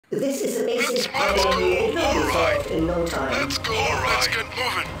This is the basic plan. Alright. In no time. Let's go. Let's get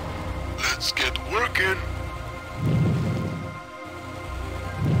moving. Let's get working.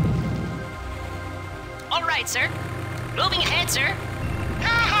 All right, sir. Moving ahead, sir.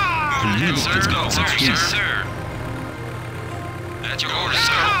 Moving ahead, sir. Let's go. Sir, yes, sir. At your orders,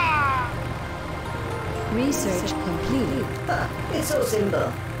 sir. Research complete. It's so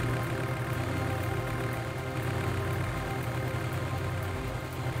simple.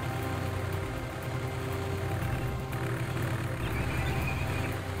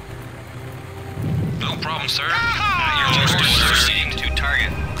 No problem, sir. At your orders, sir. Proceeding to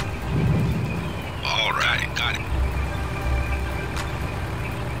target. All right, got it.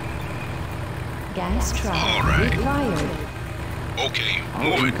 Gas trap All right. required. Okay, Our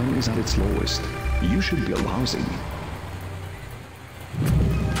move it. income is at its lowest. You should build housing.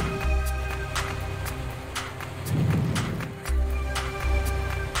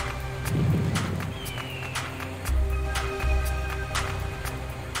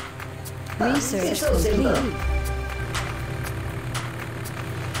 Research It's so simple. complete.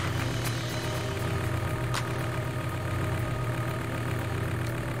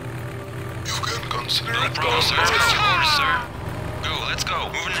 You can consider it done, sir. At your orders, sir. Go, let's go.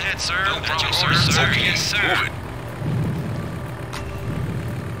 Moving ahead, sir. No problem, sir. Okay, yes, sir. Move it.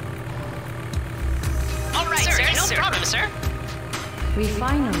 All right, sir. No problem, sir.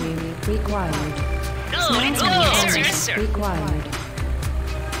 Refinery required. Go, let's go. Smelting Yes, furnace sir. required.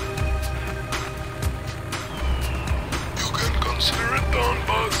 You can consider it done,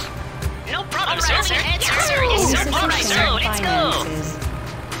 boss. No problem, sir. Moving ahead, sir. Yes, sir. All right, sir. Insufficient Let's go. finances.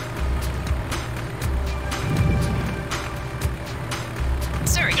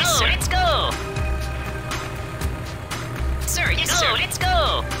 Sir, yes, sir. Let's go. Sir, yes, sir. Let's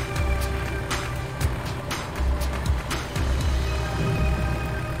go.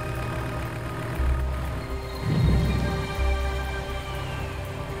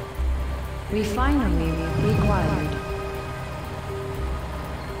 Refinery required.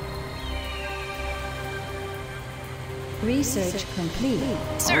 Research complete.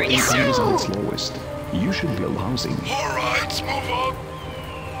 Sir, Our yes, income sir. is at its lowest. You should build housing. All right, let's move up.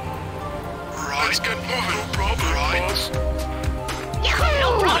 Right. Let's get moving. No problem, boss.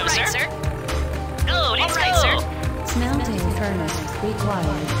 No problem, sir. Go, let's go. Sir. Smelting furnace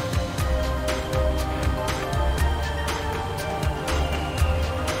required.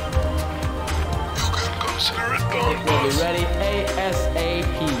 You can consider it done, boss. Ready,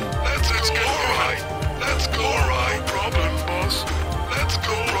 ASAP. Let's go. All right. Let's go. All right. Problem, boss. Let's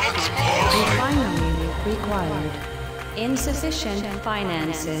go. Let's move. All right. Refinery required. Insufficient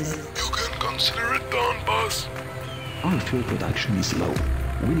finances. You can consider it done, boss. Our fuel production is low.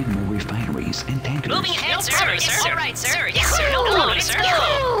 We need more refineries and tankers. Moving ahead, sir. Yes, sir. All right, sir. Yes, sir. No problem, sir.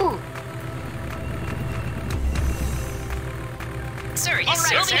 Sir, yes,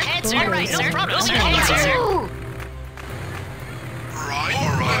 sir. Moving ahead, sir. All right, no problem, sir. Yes, sir. Right.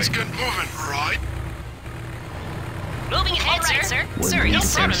 All right. Let's get moving. Right. Moving ahead, sir. When Sir, there no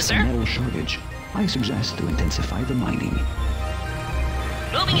is problem, a sir. metal shortage, I suggest to intensify the mining.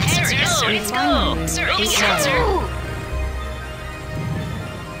 Moving ahead, sir. Yes, sir. Let's go. Sir, moving ahead, sir.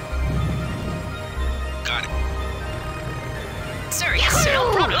 Got it. Sir, yes, sir.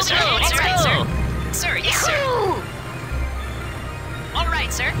 No problem, sir. Let's go. Sir. Sir, yes, sir. All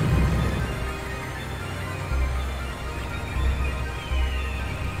right, sir.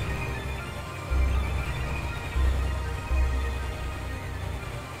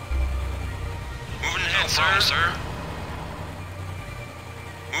 Moving ahead, sir.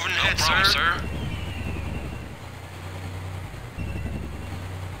 Moving ahead, sir.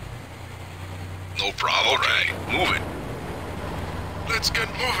 No problem. All right. Move it. Let's get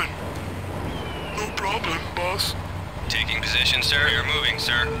moving. No problem, boss. Taking position, sir. You're moving,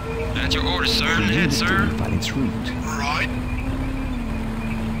 sir. At your orders, sir. Moving ahead, sir. Find its route. Right.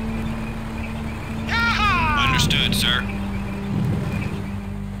 Understood, sir.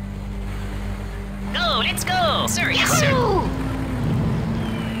 Go, let's go. Sir, yes, sir.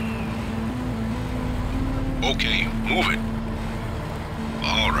 Okay, move it.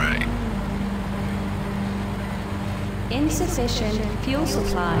 All right. Insufficient fuel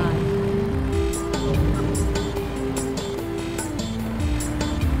supply.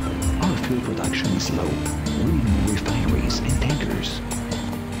 Our fuel production is low. We need more refineries and tankers.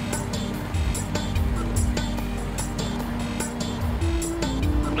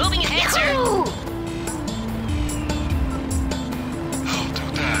 Moving ahead, sir. I'll do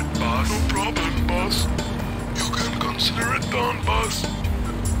that, boss. No problem, boss. You can consider it done, boss.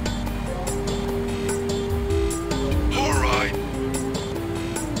 All right.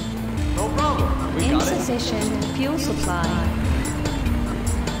 Insufficient fuel supply.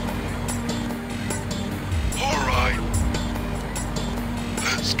 All right.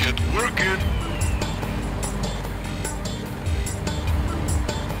 Let's get working.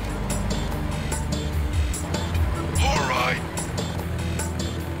 All right.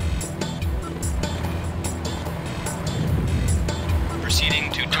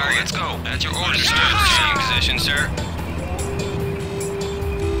 Proceeding to target. Let's go. At your orders, sir. Proceeding position, sir.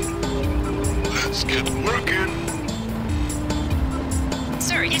 Let's get working.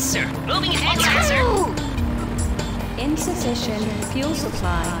 Sir, yes, sir. Moving ahead, sir. Insufficient fuel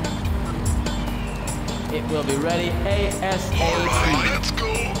supply. It will be ready ASAP. All right, let's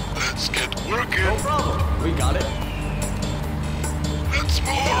go. Let's get working. No problem. We got it. Let's move.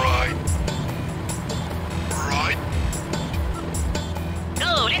 All right. All right.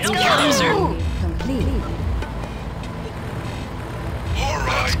 Go, let's go, sir. Complete. All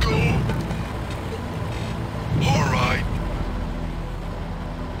right. Let's go. All right.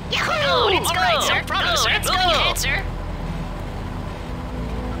 Yahoo! Let's go, sir. No problem, sir. Let's moving ahead, sir.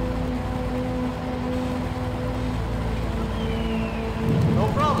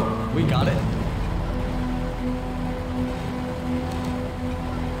 No problem. We got it.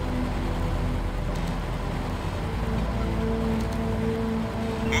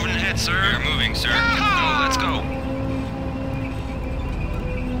 Moving ahead, sir. You're moving, sir. Go, let's go.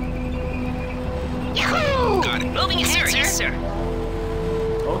 Yahoo! Got it. Moving ahead, sir. Yes, sir.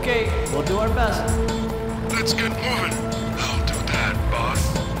 Okay, we'll do our best. Let's get moving. I'll do that,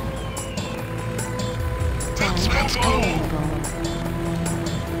 boss. Let's go.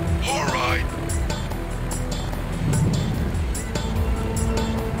 All right.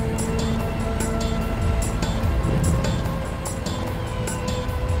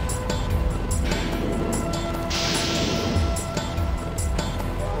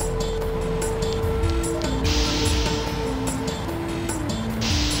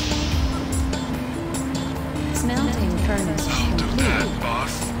 Smelting furnace I'll do complete. that,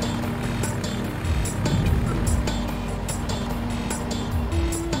 boss.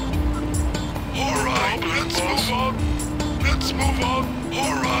 All right, let's move on. Let's move on.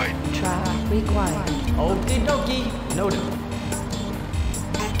 All right, Track required. Okie dokie. Noted.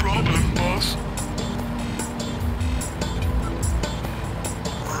 no problem, boss.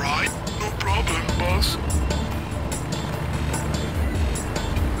 All right, no problem, boss.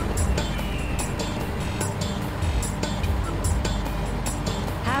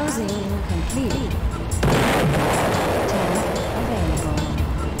 Housing complete. Tank available.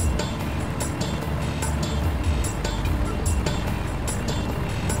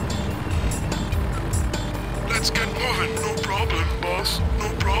 Let's get moving. No problem, boss. No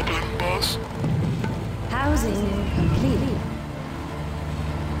problem, boss. Housing complete.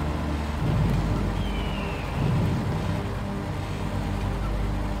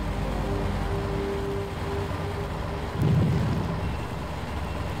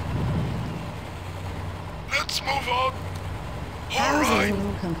 Let's move on. All right.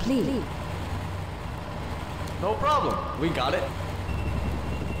 Housing complete. No problem. We got it.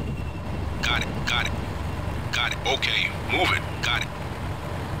 Got it. Got it. Got it. Okay, move it. Got it.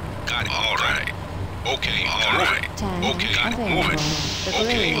 Got it. All right. Okay, all right. Tank Okay, got it. available. Move it. The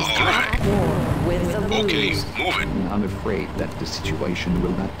Okay, Greys all right. at war with the Okay, Blues. move it. I'm afraid that the situation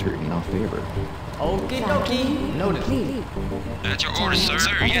will not turn in our favor. Okie dokie. Noted. Complete. At your orders, sir.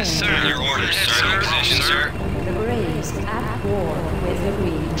 Sir, yes, sir. Your orders, sir. Position, sir. The Greys at war with the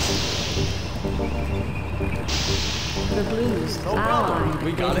Greens. The Blues No problem. allied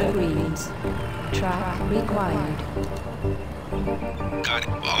We with got the it. Greens. Track required. Got it.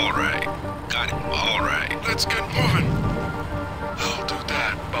 All right. Got it. All right. Let's get moving. I'll do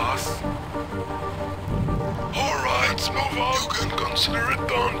that, boss. All right. Let's move on. You can consider it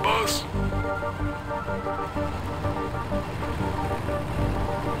done, boss.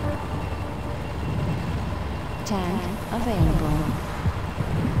 Tank available.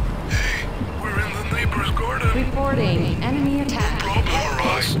 Hey, we're in the neighbor's garden. Reporting enemy attack. Problem,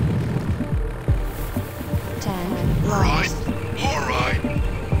 boss. Tank Right. lost. All right.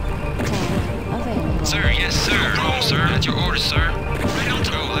 Tank available. Sir, yes, sir. No problem, sir. At your orders, sir. Right on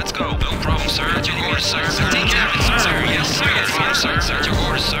to go. Let's go. No problem, sir. At your orders, sir. Take care of it, sir. Sir, yes, sir. No problem, sir. At your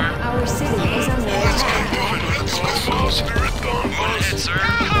orders, sir. Our city is under Let's get attack. moving. Let's consider it done, Moving boss. ahead, sir.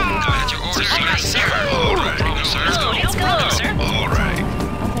 Got at your orders, sir. Yes, sir. All No right. problem, sir. Let's go, sir. All right.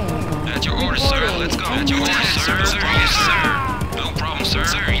 Available. At your orders, sir. Let's go. At your orders, sir. Sir, yes, sir. No problem, sir.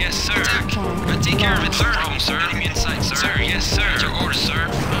 Sir, yes, sir. Take care of it, sir. No problem, sir. Enemy in sight, sir. Sir, yes, sir. At your orders, sir.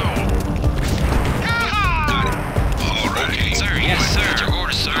 Got it. All right. Okay. Sir, yes, sir. At your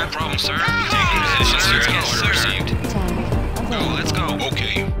orders, sir. No problem, sir. Taking position, sir.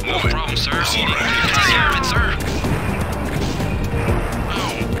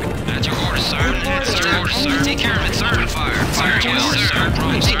 No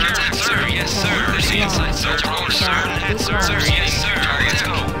problem, sir. Sir, yes, sir. Proceed inside, sir. At your orders, sir. Head, sir. Sir, yes, sir. Let's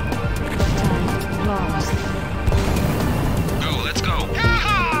go. Lost. Go, let's go. Moving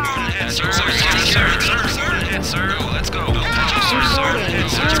ahead, sir. Sir, yes, sir. Moving ahead, sir. Go, let's go. No problem, sir. Sir, head,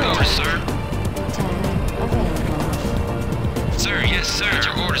 sir. At your orders, sir. Available. Sir, yes, sir. At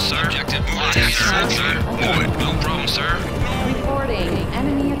your orders, sir. Objective. Moving ahead, sir. Move it. No problem, sir. Reporting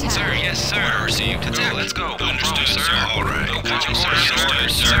enemy attack. Sir, yes, sir. Received. Attack. Let's go. No problem, sir. All right. No problem, sir.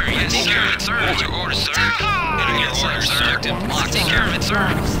 Sir, yes, sir. Sir, at your orders, sir. Enemy inside, sir. Objective. Take care of it, sir.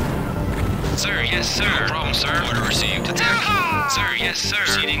 Sir, yes, sir. No problem, sir. Order received. Attack. Sir, yes, sir.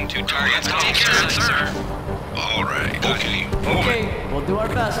 Proceeding to target. Let's go. Take care of it, sir. All right. Okay. Okay, we'll do our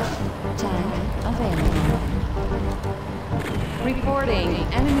best. Tank available. Reporting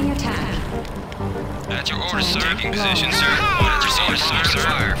enemy attack. At your orders, sir. Taking position, sir. At your orders, sir.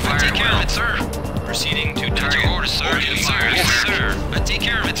 Fire. Fire. Take care of it, sir. Proceeding to target. At your orders, sir. Yes, sir. Yes, sir. Take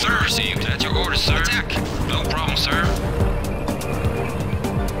care of it, sir. Received. At your orders, sir. Attack. No problem, sir.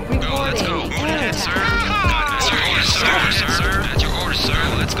 Go, let's go. Moving ahead, sir. Got it. At your orders, sir. At your orders, sir.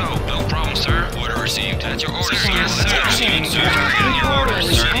 Let's go. No problem, sir. Order received. At your orders, sir. Yes, sir. Proceeding to target. At your orders,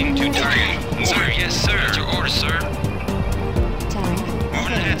 sir. Proceeding to target. Sir, yes, sir. At your orders, sir.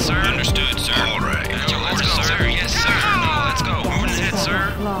 Moving ahead, sir. Understood, sir. All right. At your orders, sir. Yes, sir. Go, let's go. Moving ahead,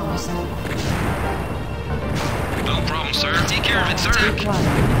 sir. Lost. No problem, sir. Take care of it, sir.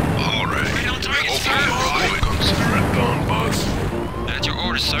 All right. Right on target, sir. Consider it done, boss. At your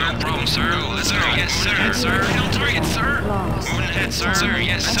orders, sir. No problem, sir. Let's go. Yes, sir. Sir. Right on target, sir. Moving ahead, sir. Sir,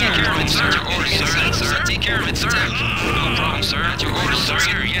 yes, sir. Take care of it, sir. At your orders, sir. Take care of it, sir. No problem, sir. At your orders, sir.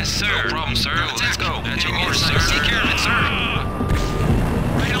 Yes, sir. No problem, sir. Let's go. At your orders, sir. Take care of it, sir.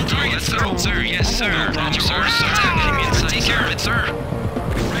 Right on target, let's go. Sir, yes, sir. No problem, sir. Enemy inside. Take care of it, sir.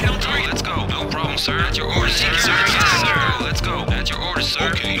 Right on target. Let's go. No problem, sir. At your orders, sir. Yes, sir. Let's go. At your orders, sir.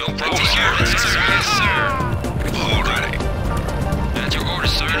 Okay. No problem. Take care of it, sir. Yes, sir. All right. At your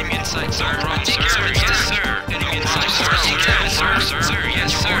orders, sir. Enemy inside, sir. No problem, sir. Yes, sir. Enemy inside, sir. Take care of it, sir. Sir,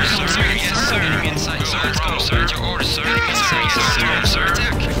 yes, sir. Sir, yes, sir. Enemy inside, sir. Let's go, sir. At your orders, sir. Enemy inside, sir.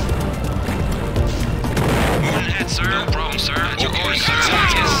 Attack. Moving ahead, sir. No problem, sir. At your orders, sir.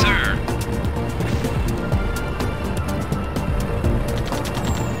 Yes, sir.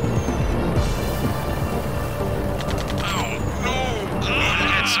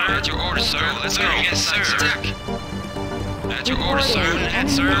 At your orders, sir. Let's go. Yes, sir. Attack. At your orders, sir. Head,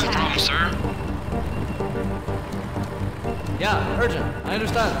 sir. No problem, sir. Yeah, urgent. I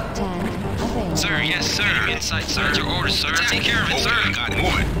understand. Tank available. Sir, yes, sir. Enemy inside, sir. At your orders, sir. Take care of it, sir. Got it.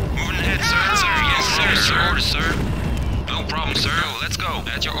 Move it. Moving ahead, sir. Sir, yes, sir. At your orders, sir. No problem, sir. Let's go.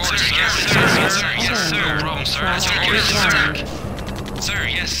 At your orders, sir. Yes, sir. Sir, yes, sir. No problem, sir. At your orders, sir. Sir,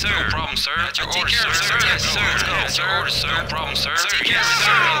 yes, sir. No problem, sir. At your orders, sir. Yes, sir. Let's go. At your orders, sir. No problem, sir. Yes, sir.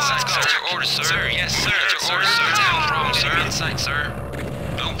 Let's go. At your orders, sir. Yes, sir. At your orders, sir. No problem, sir. Inside, sir.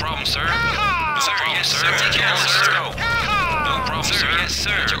 No problem, sir. Sir, yes, sir. Take care of it, sir. No problem, sir. Yes, sir.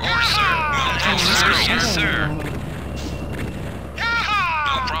 At your orders, sir. No problem, sir. Yes, sir.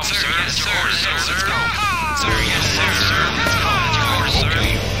 No problem, sir. Yes, sir. Let's go. Sir, yes, sir. Let's go. At your orders, sir.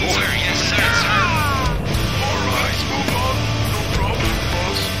 Sir, yes, sir. All right, move on. No problem,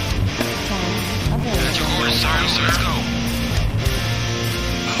 boss. Tank available. At your orders, sir. Let's go.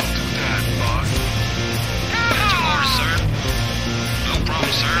 I'll do that, boss. At your orders, sir. No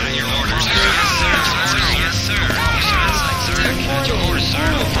problem, sir. At your orders, sir. Yes, sir. Yes, sir. No problem, sir. Inside, sir. At your orders, sir.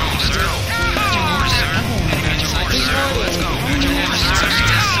 No problem, sir. At your orders, sir. At your orders, sir. Let's go. At your orders, sir.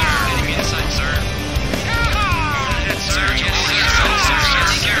 Yes, sir. Enemy inside, sir.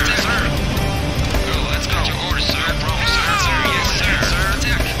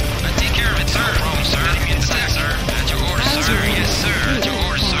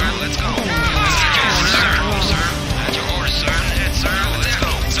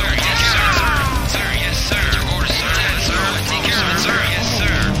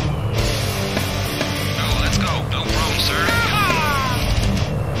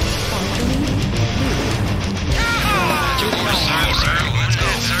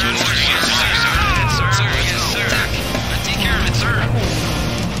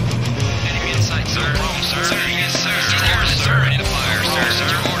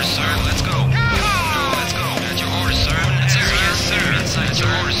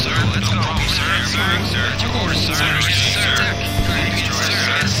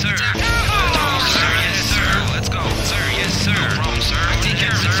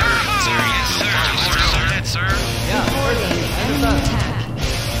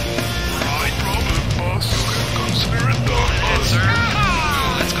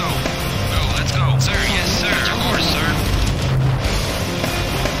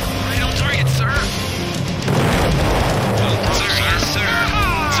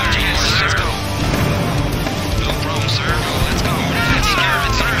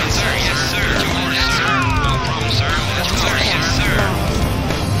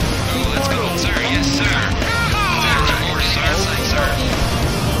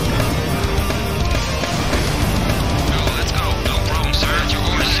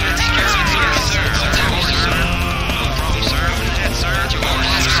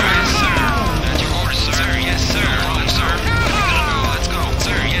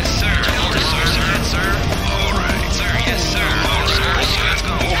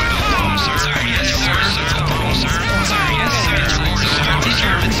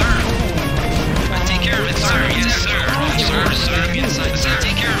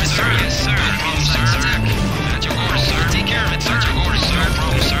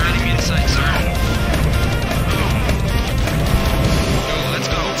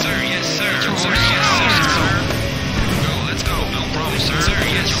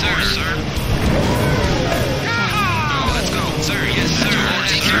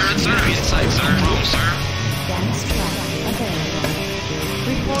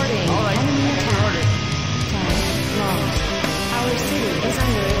 Reporting enemy attack. Tank lost. Our city is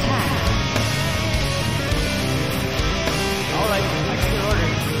under attack. Alright, I got your order.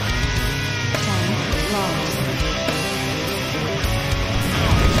 Tank lost.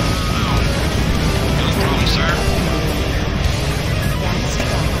 No problem, sir. Gas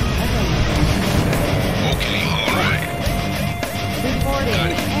truck available. Okay, alright.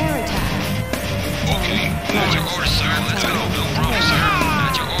 Reporting air attack. Okay, at your order, sir. Let's go. No problem, sir.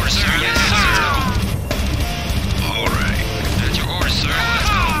 At your order, sir. Yes, sir. Let's go. Alright. At your order, sir. Let's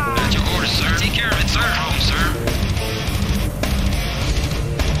go. At your order, sir. Take care of it, sir. No problem, sir.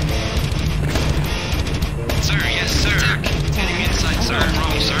 Sir, yes, sir. Attack. Enemy in sight, sir. No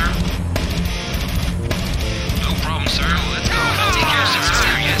problem, sir. No problem, sir. Let's go. Take care of it,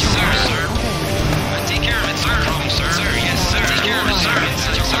 sir. Yes, sir, sir. Take care of it, sir. No problem, sir. Sir, yes, sir. Take care of it, sir.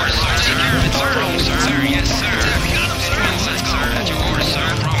 At your order, sir. Take care of it, sir. No problem, sir. Sir, yes, sir. Got him, sir. Let's go. At your order, sir.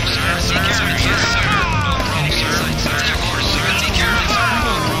 No problem, sir. Take care of it, yes, sir. No problem, sir. At your order, sir. Take care of it, sir.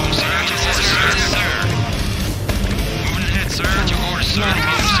 No problem, sir. At your order, sir. Yes, sir. Moving ahead, sir. At your order, sir. No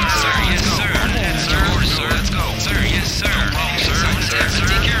problem, sir. Sir, yes, sir. At your order, sir. Let's go. Sir, yes, sir. No problem, sir.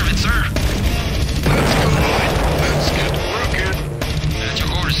 Take care of it, sir. Let's get working. At your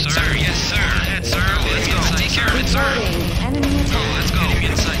order, sir. Sir, yes, sir. Head, sir. Let's go. Take care of it, sir. Reporting enemy Go, attack. let's go. Enemy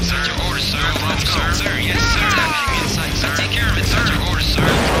in sight, sir. At your order, sir. No problem, sir. Sir, yes, sir. Enemy in sight, sir. Take care of it, sir. At your order, sir.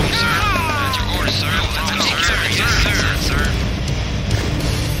 No problem, sir. At your order, sir. Let's go, sir. Yes, sir.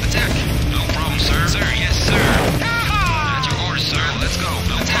 Attack. No problem, sir. Sir, yes, sir. At your order, sir. Let's go.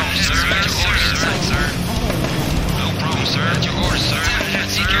 No problem, sir. At your order, sir. Sir. No problem, sir. At your order, sir.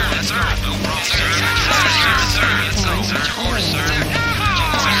 Take care of it, sir. No problem, sir. Sir, let's go. At your order, sir.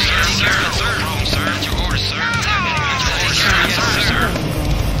 Take care of it, sir. No problem, sir. At your order, sir. At your order, sir. Yes, sir.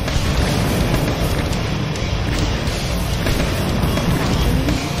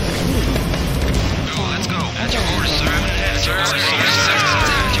 Go, let's go. At your order, sir. At your order, sir. Yes, sir.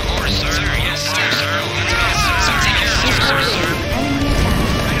 At your order, sir. Yes, sir. Let's go. Sir, take care of it, sir.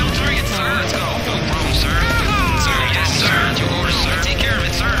 I don't target, sir. Let's go. No problem, sir. Sir, yes, sir. At your order, sir. Take care of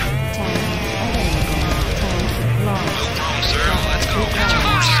it, sir. Tank available. Tank lost. No problem, sir. Let's go. At your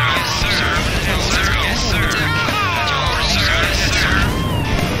order, sir. Yes, sir. Sir, yes, sir. At your order, sir. Yes, sir.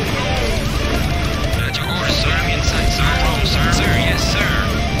 At your order, sir. I'm inside, sir. No problem, sir. Sir, yes, sir.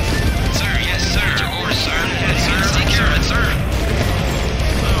 Sir, yes, sir. At your order, sir. Head, sir. Take care of it, sir.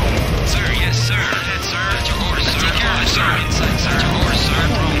 Sir, yes, sir. Head, sir. At your order, sir. Take care of it, sir. Inside, sir. At your order, sir.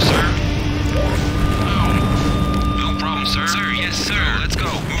 No problem, sir. No problem, sir. Sir, yes, sir. Let's go.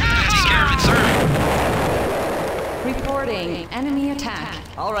 Take care of it, sir. Reporting enemy attack.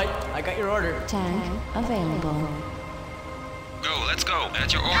 Alright, I got your order. Tank available. Go, let's go.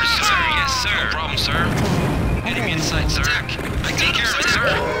 At your order, sir. Yes, sir. No problem, sir. Enemy in sight, sir. I take care of it, sir.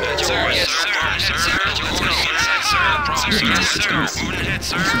 At your order, sir. No problem, sir. At your order, sir. Inside, sir. No problem, sir. Yes, sir. Moving ahead,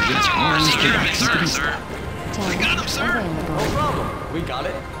 sir. At your order, take care of it, sir. Sir. Tank available. No problem. We got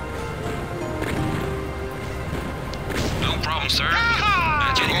it. No problem, sir.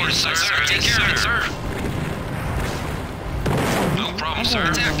 At your order, sir. Take care of it, sir. No problem, sir.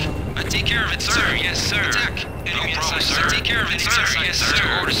 Attack. I take care of it, sir. Yes, sir. Attack. Enemy in sight, sir. Take care of it, sir. Yes, sir. At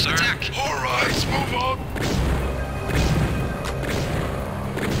your order, sir. Attack. Alright, move on.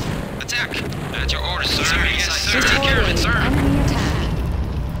 Attack. At your order, sir. Yes, sir. Take care of it, Reporting sir. enemy attack.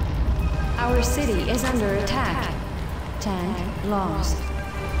 Our city is under attack. Tank lost.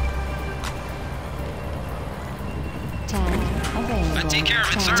 Tank available. I take care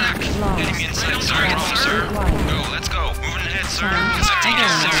of it, sir. Tank Attack. lost. Enemy in sight, sir. Gas Problem, sir. required. Go, let's go. Moving ahead, sir. Tank I take care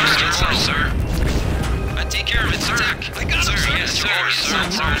of it, sir. available. Yes, sir. I take care of it, sir. Attack. I got it, sir. Yes, sir.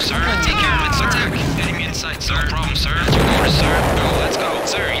 Sir, sir. I take care of it, sir. Attack. Enemy in sight, sir. No problem, sir. At your order, sir. Go, let's go.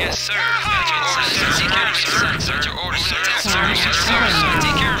 Sir, yes, sir. At your order, sir. Take care of it, sir. At your order, sir. Sir, yes, sir.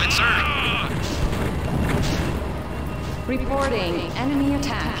 Take care of it, sir. Reporting enemy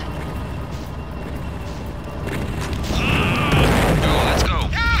attack. Go, let's go.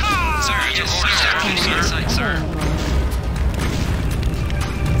 Sir, yes, sir. Enemy in sight, sir.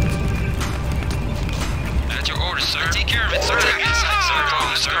 At your order, sir. Take care of it, sir. Inside, sir. No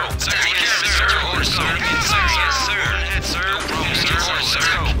problem, sir. Sir, take care of it, sir. At your order, sir. Inside, yes, sir. Head, sir. No problem, sir. Let's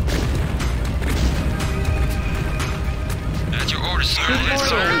go. At your order, sir. Yes,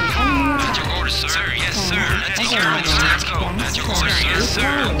 sir. At your order, sir. Yes, sir. Take care of it, sir. Let's go. At your order, sir. Yes, sir.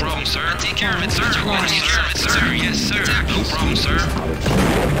 No problem, sir. Take care of it, sir. At your order, sir. Yes, sir. No problem, sir.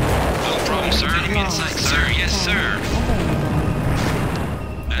 No problem, sir. Enemy in sight, sir. Yes, sir.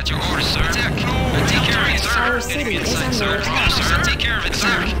 At your order, sir. Attack. Take care of it, sir. Enemy in sight, sir. No problem, sir. Take care of it,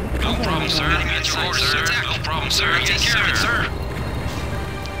 sir. No problem, sir. Enemy at your order, sir. No problem, sir. Take care of it, sir.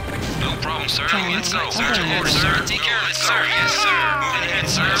 No problem, sir. Let's go. Sir, your orders, sir. Take care of it, sir. Yes, sir. Moving ahead,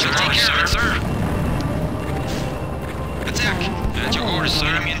 sir. Take care of it, sir. Attack. At your orders, sir.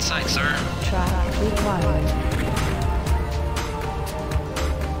 I'm in sight, sir. Track required.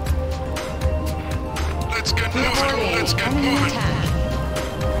 Let's get moving. Reporting Let's get enemy moving. attack.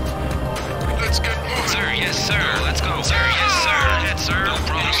 Let's get moving. Sir, yes, sir. Let's go. Sir, yes, sir. Ahead, sir. No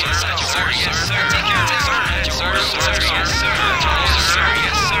problem, sir. At your orders, yes, sir. Take care of it, sir. At your orders, sir. Yes, sir. At your orders, sir.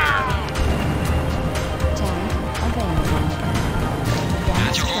 Yes, sir. Tank available.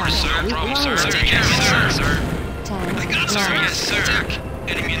 At your orders, sir. No problem, sir. Take care of it, sir. Tank Sir, yes, lost. sir. Attack.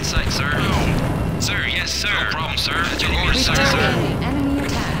 Enemy in sight, sir. Sir, yes, sir. No problem, sir. At your orders, sir. Reporting enemy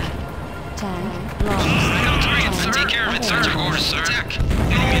attack. Tank lost. Target, sir. Take care of it, sir. At your orders, sir. Attack.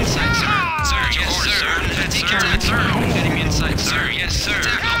 Enemy in sight, sir. Sir, yes, sir. Take care of it, sir. Enemy in sight, sir. Yes, sir.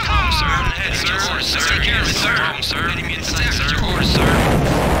 No problem, sir. Head, sir. Orders, sir. Take care of it, sir. No problem, sir. Enemy in sight, sir. At your orders, sir.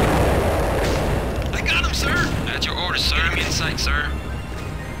 I got him, sir. At your orders, sir. Enemy in sight, sir.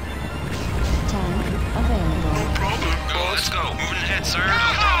 Tank available. Problem, Go, boss. let's go. Moving ahead, sir.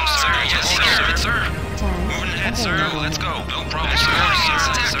 No problem, sir. Yes, take care of it, sir. Tank Moving ahead, sir. available. Let's go. No problem, sir.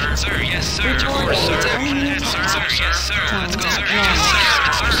 Sir, sir, yes, sir. At your orders, sir. Moving ahead, sir. Sir, yes, sir. Let's go. Sir, yes,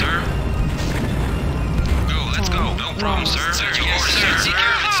 sir. Sir. Go, let's go. No problem, sir. Sir, yes, sir. Take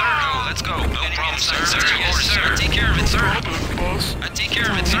care of it, sir. Go, let's go. No problem, sir. Sir, yes, sir. Take care of it, sir. Problem, boss. I take care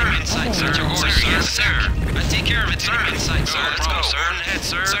of it, sir. Inside, sir. Your orders, sir. Yes, sir. I take care of it, sir. Inside, sir. Let's go, sir. Moving ahead,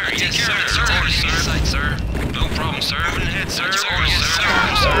 sir. Sir, take care of it, sir. Orders, sir. Inside, sir. No problem, sir. Moving ahead, sir. Your orders,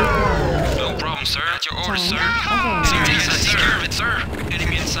 sir. No problem, sir. At your orders, sir. Sir, yes, I take care of it, sir.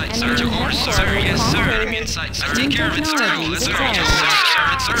 Enemy in sight, sir. At your orders, sir. Yes, sir. Enemy in sight, sir. Take care of it, sir. Let's go. Take care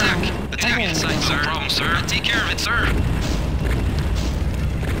of it, sir. Attack in sight, sir. No problem, sir. Take care of it, sir.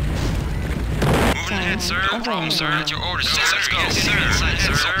 Moving ahead, sir. No problem, sir. At your orders, sir. Let's go. Enemy in sight,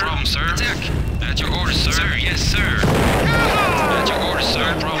 sir. No problem, sir. Attack. At your orders, sir. Sir, yes, sir. At your orders, sir.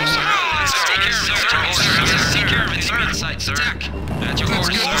 No problem, sir. Let's take care of it, sir. Yes, take care of it, sir. Enemy in sight, sir. Attack. At your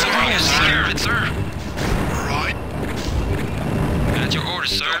orders, sir. Yes, take care of it, sir. Right. At your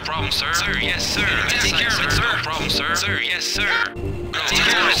orders, sir. No problem, sir. Sir, yes, sir. Take care of it, sir. No problem, sir. Sir, yes, sir. Take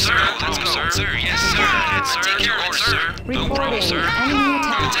care of it, sir. No problem, sir. Sir, yes, sir. Take care of it, sir. No problem, Reporting sir. enemy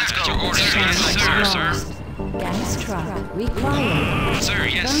attack. At your orders, sir. Yes, Tank sir. lost. Gas truck required. Sir,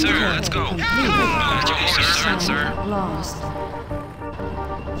 yes, sir. Let's go. At your orders, sir. Sir. Lost.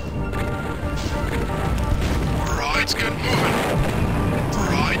 Right. Let's get moving.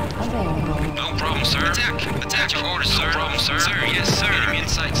 Right. Available. No problem, sir. Attack. Attack your orders, sir. No problem, sir. Sir, yes, sir. Enemy in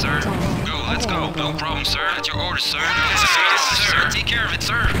sight, sir. Go, let's go. No problem, sir. At your orders, sir. Yes, sir. Yes, sir. Take care of it,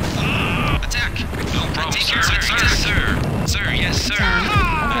 sir. Attack. No problem, sir. Yes, sir. Sir, yes, sir.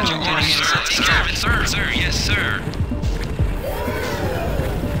 At your orders, sir. Take care of it, sir. Sir, yes, sir.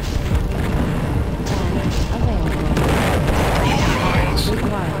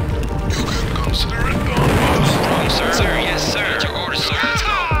 Required. You can consider it done, boss. No problem, sir. Sir, yes, sir. At your orders, sir. Let's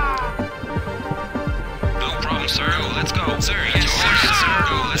go. No problem, sir. Go, let's go. Sir, yes, sir.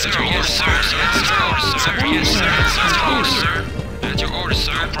 Go, let's go. Yes, sir. Sir, yes, sir. At your orders, sir. At your orders,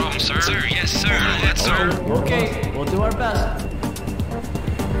 sir. No problem, sir. Sir, yes, sir. Let's go. Okay, we'll do our best.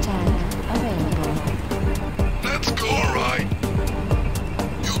 Tank available. Let's go, right.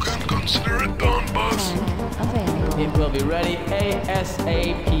 You can consider it done, boss. Tank available. It will be ready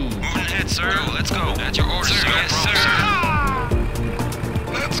ASAP. Moving ahead, sir. Go, let's go. At your orders, sir. Yes, sir.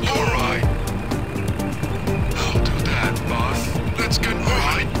 Let's go, right. I'll do that, boss. Let's get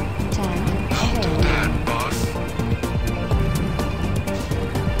right. Tank I'll do available. that, boss.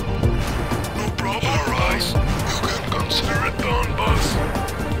 No problem, Rise. You can consider it done, boss.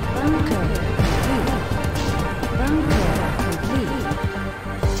 Bunker complete. Bunker complete.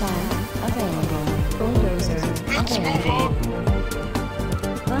 Tank available. Bulldozer Let's move available. on.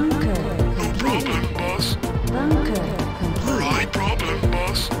 Bunker complete. Problem, boss. Bunker complete. Right problem,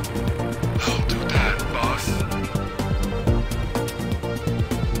 boss. I'll do that, boss.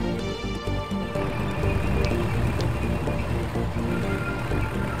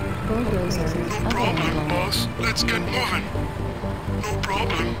 Bulldozer No problem, available. boss. Let's get moving. No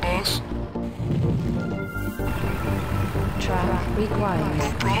problem, boss. Track required.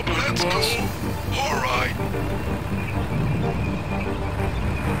 No problem, boss. All right.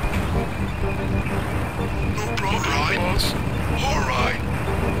 No problem, right, boss. All right.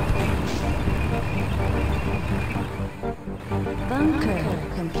 Bunker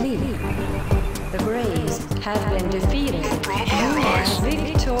complete. The Braves have been defeated. Problem, Rise. You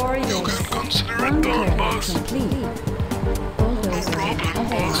Victorious. can consider it done, Bunker boss. complete. Bulldozer Problem, all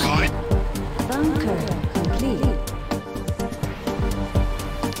available. right. Bunker complete.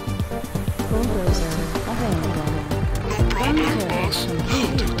 bulldozer available. No problem, boss.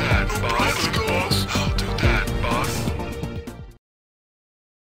 I'll do that, boss.